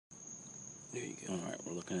There you go. Alright,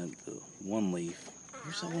 we're looking at the one leaf.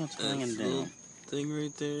 Where's that one that's hanging That down? little thing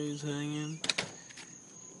right there is hanging.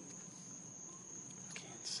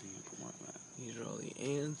 Can't see him from where I'm at. These are all the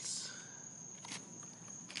ants.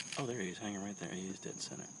 Oh, there he is, hanging right there. He is dead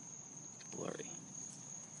center. Blurry.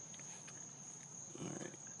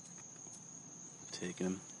 Alright. Taking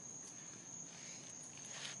him.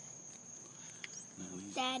 Now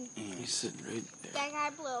these Dad, He's ants sitting right there. that guy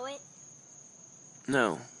blew it.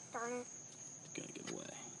 No. Darn it. gonna get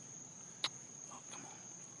away. Oh, come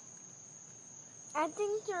I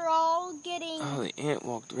think they're all getting. Oh, the ant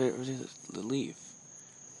walked right over the leaf.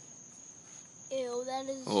 Ew, that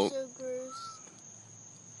is Oh. so gross.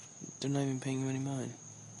 They're not even paying him any mind.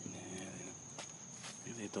 on. Yeah,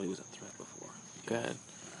 maybe they thought he was a threat before. Go ahead.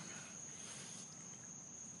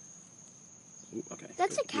 Ooh, okay.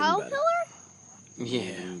 That's good. a Even better. caterpillar?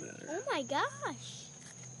 Yeah. Even better. Oh my gosh.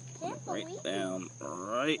 Can't believe Right it. down,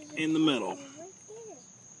 right in the middle. Right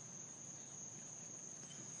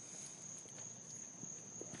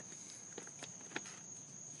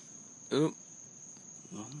there. Oop.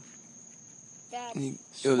 Well, Dad,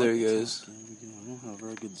 Oh, there he slight goes. attack. There we go. I don't have a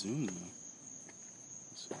very good zoom though.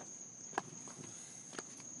 Let's see.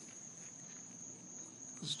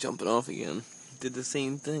 He's jumping off again. Did the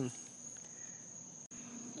same thing.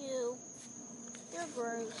 ew. You're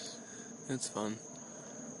gross. That's fun.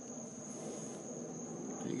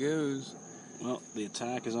 There he goes. Well, the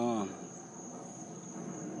attack is on.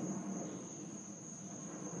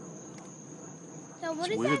 So what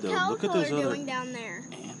It's is weird, that though. Look at caterpillar those other doing down there?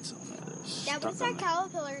 Ants on there. They're Dad, stuck what's on that there.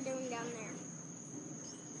 caterpillar doing down there?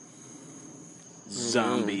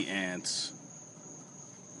 Zombie ants.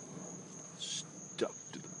 Stuck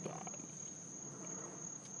to the bottom.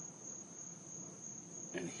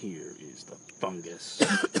 And here is the fungus.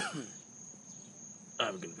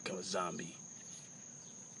 I'm going to become a zombie.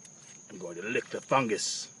 I'm going to lick the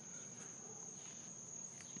fungus.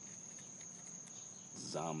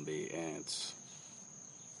 Zombie ants.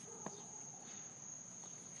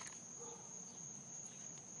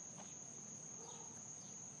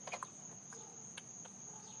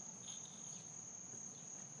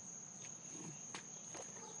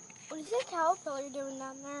 What is that caterpillar doing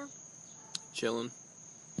down there? Chilling.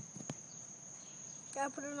 Gotta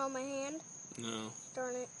put it on my hand? No.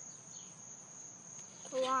 Darn it.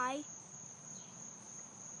 Why?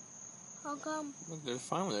 How come? Look, they're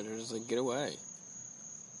fine with it. They're just like, get away.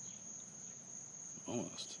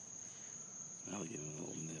 Almost. Now they give him a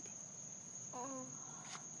little nip. Oh.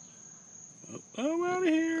 Oh, out of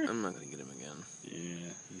here! I'm not gonna get him again. Yeah,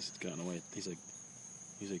 he's gotten away. He's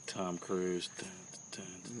like Tom Cruise.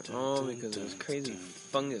 Oh, because there's crazy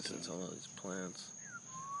fungus in some of these plants.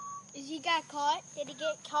 Is he got caught? Did he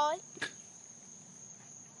get caught?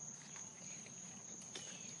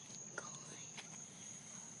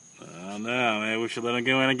 Oh no, maybe we should let him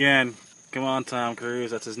go in again. Come on, Tom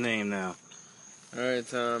Cruise. That's his name now. All right,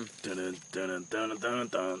 Tom. There we go.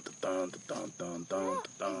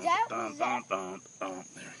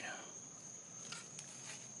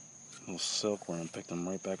 Little silkworm picked him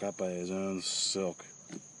right back up by his own silk.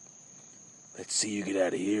 Let's see you get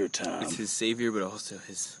out of here, Tom. It's his savior, but also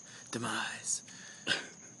his demise.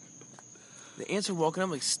 The ants are walking up,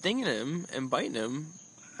 like stinging him and biting him.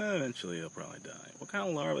 Eventually, he'll probably die. What kind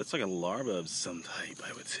of larva? It's like a larva of some type,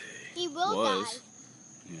 I would say. He will Was.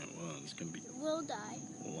 die. Yeah, well, it's gonna be He will die.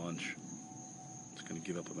 lunch. It's gonna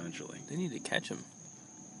give up eventually. They need to catch him.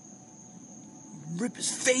 Rip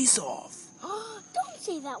his face off. Don't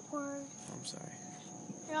say that word. I'm sorry.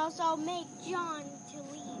 Or else I'll make John to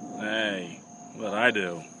leave. Hey, what'd I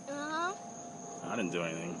do? Uh-huh. I didn't do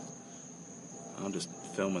anything. I'm just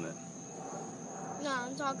filming it. No,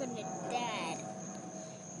 I'm talking to Dad.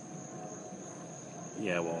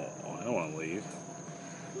 Yeah, well, I don't want to leave.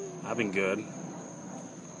 I've been good.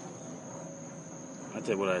 I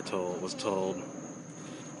did what I was told.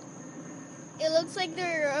 It looks like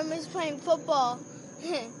they're almost playing football.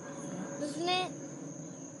 Doesn't it?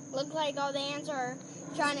 Look like all the ants are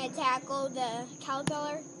trying to tackle the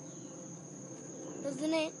caterpillar.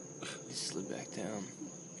 Doesn't it? He slid back down.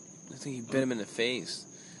 I think he bit him in the face.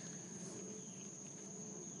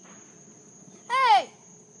 Hey!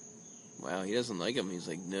 Wow, he doesn't like him. He's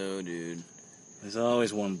like, no, dude. There's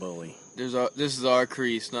always one bully. This is our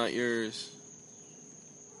crease, not yours.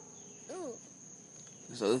 Ooh.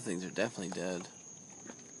 Those other things are definitely dead.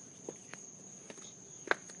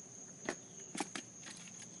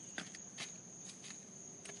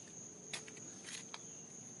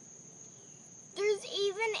 There's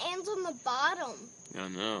even ants on the bottom. I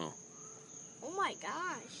know. Oh my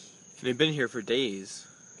gosh. They've been here for days.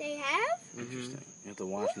 They have? Mm-hmm. Interesting. You have to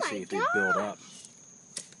watch Oh and see my if they build gosh. up.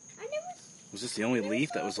 I never. Was this the only never leaf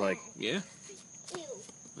saw that was like? Yeah, Ew.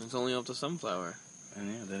 it's only up to sunflower. And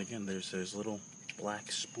yeah, then again, there's little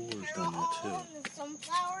black spores They're down there all too. on the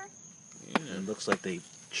sunflower. Yeah. And it looks like they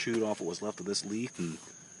chewed off what was left of this leaf, and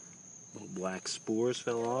little black spores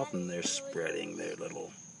fell off, and they're spreading their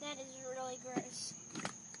little. That is really gross.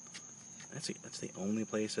 That's the only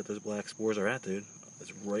place that those black spores are at, dude.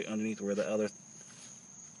 It's right underneath where the other.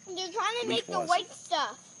 They're trying to Leaf make the was. white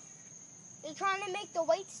stuff. They're trying to make the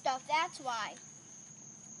white stuff. That's why.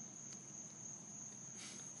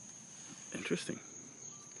 Interesting.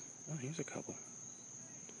 Oh, here's a couple.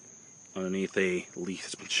 Underneath a leaf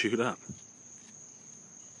that's been chewed up.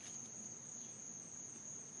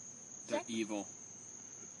 They're evil.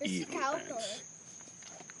 It's the Evil caterpillar. ants.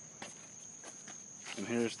 And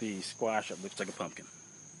here's the squash that looks like a pumpkin.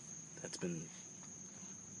 That's been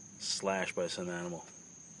slashed by some animal.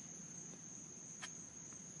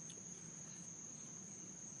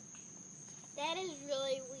 That is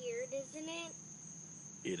really weird, isn't it?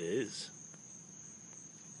 It is.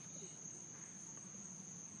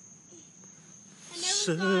 I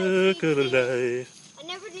never Circle of life. I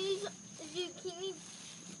never knew zucchini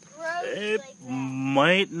grows It like that.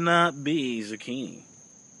 might not be zucchini.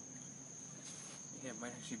 Yeah, it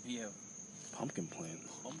might actually be a Pumpkin plant.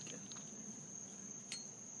 pumpkin.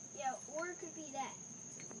 Yeah, or it could be that.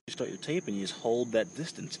 You start your tape and you just hold that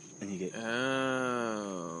distance, and you get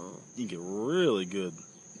Oh. really good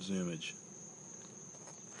zoomage.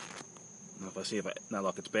 Now if I see now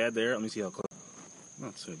look, it's bad there. Let me see how close.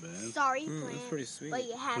 Not so bad. Sorry, That's plant, pretty sweet. but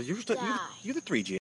you have Well, to die. you're the 3G.